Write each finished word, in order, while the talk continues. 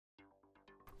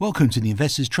Welcome to the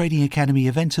Investors Trading Academy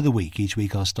event of the week. Each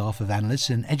week our staff of analysts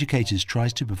and educators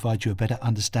tries to provide you a better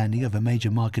understanding of a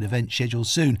major market event scheduled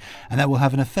soon, and that will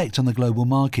have an effect on the global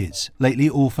markets. Lately,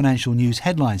 all financial news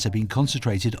headlines have been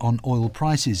concentrated on oil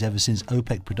prices ever since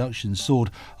OPEC production soared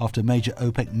after major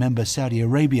OPEC member Saudi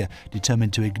Arabia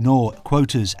determined to ignore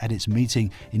quotas at its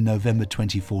meeting in November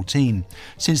 2014.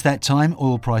 Since that time,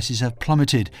 oil prices have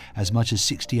plummeted as much as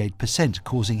 68%,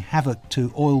 causing havoc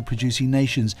to oil-producing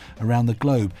nations around the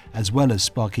globe, as well as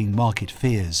sparking market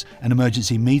fears. An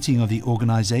emergency meeting of the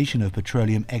Organization of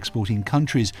Petroleum Exporting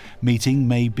Countries meeting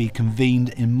may be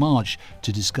convened in March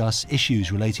to discuss issues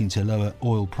relating to lower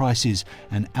oil prices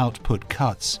and output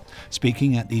cuts.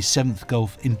 Speaking at the 7th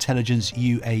Gulf Intelligence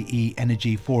UAE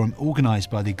Energy Forum organized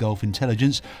by the Gulf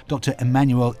Intelligence, Dr.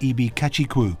 Emmanuel Ibe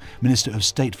Kachikwu, Minister of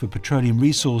State for Petroleum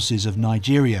Resources of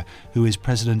Nigeria, who is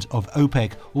President of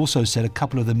OPEC, also said a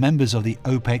couple of the members of the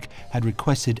OPEC had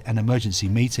requested an emergency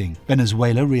meeting.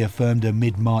 Venezuela reaffirmed a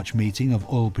mid-March meeting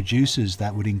of oil producers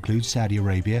that would include Saudi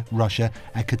Arabia, Russia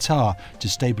and Qatar to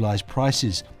stabilize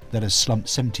prices that has slumped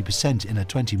 70% in a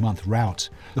 20-month rout.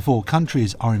 The four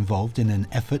countries are involved in an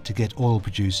effort to get oil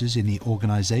producers in the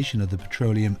Organization of the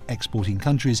Petroleum Exporting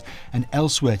Countries and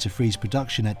elsewhere to freeze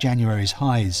production at January's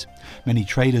highs. Many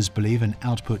traders believe an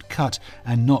output cut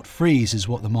and not freeze is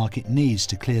what the market needs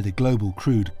to clear the global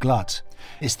crude glut.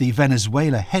 It's the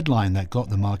Venezuela headline that got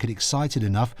the market excited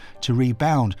enough to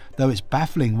rebound, though it's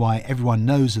baffling why everyone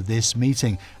knows of this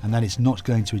meeting and that it's not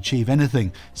going to achieve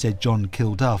anything, said John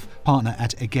Kilduff, partner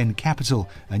at Again Capital,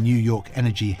 a New York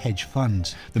energy hedge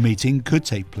fund. The meeting could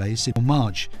take place in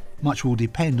March. Much will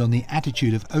depend on the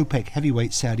attitude of OPEC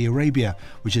heavyweight Saudi Arabia,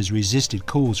 which has resisted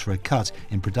calls for a cut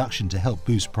in production to help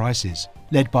boost prices.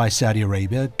 Led by Saudi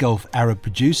Arabia, Gulf Arab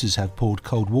producers have poured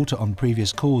cold water on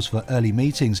previous calls for early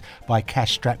meetings by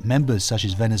cash-strapped members such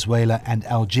as Venezuela and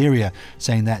Algeria,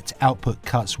 saying that output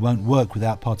cuts won't work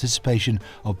without participation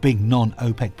of big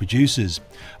non-OPEC producers.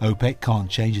 OPEC can't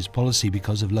change its policy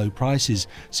because of low prices,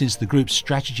 since the group's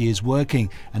strategy is working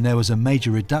and there was a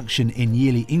major reduction in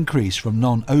yearly increase from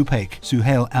non-OPEC.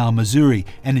 Suhail al-Mazuri,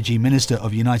 Energy Minister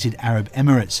of United Arab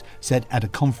Emirates, said at a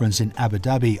conference in Abu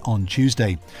Dhabi on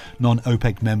Tuesday. Non-OPEC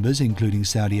members, including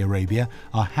Saudi Arabia,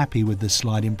 are happy with the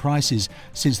slide in prices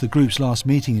since the group's last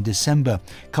meeting in December,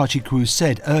 Kachikwu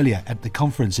said earlier at the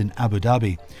conference in Abu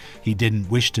Dhabi. He didn't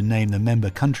wish to name the member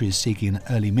countries seeking an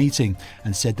early meeting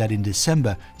and said that in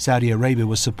December, Saudi Arabia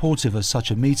was supportive of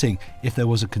such a meeting if there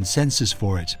was a consensus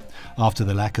for it. After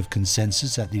the lack of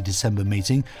consensus at the December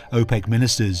meeting, OPEC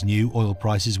ministers knew oil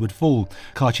prices would fall.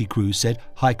 Kachikwu said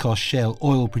high-cost shale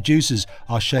oil producers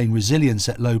are showing resilience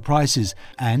at low prices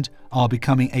and are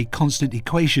becoming a constant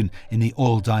equation in the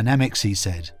oil dynamics, he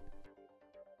said.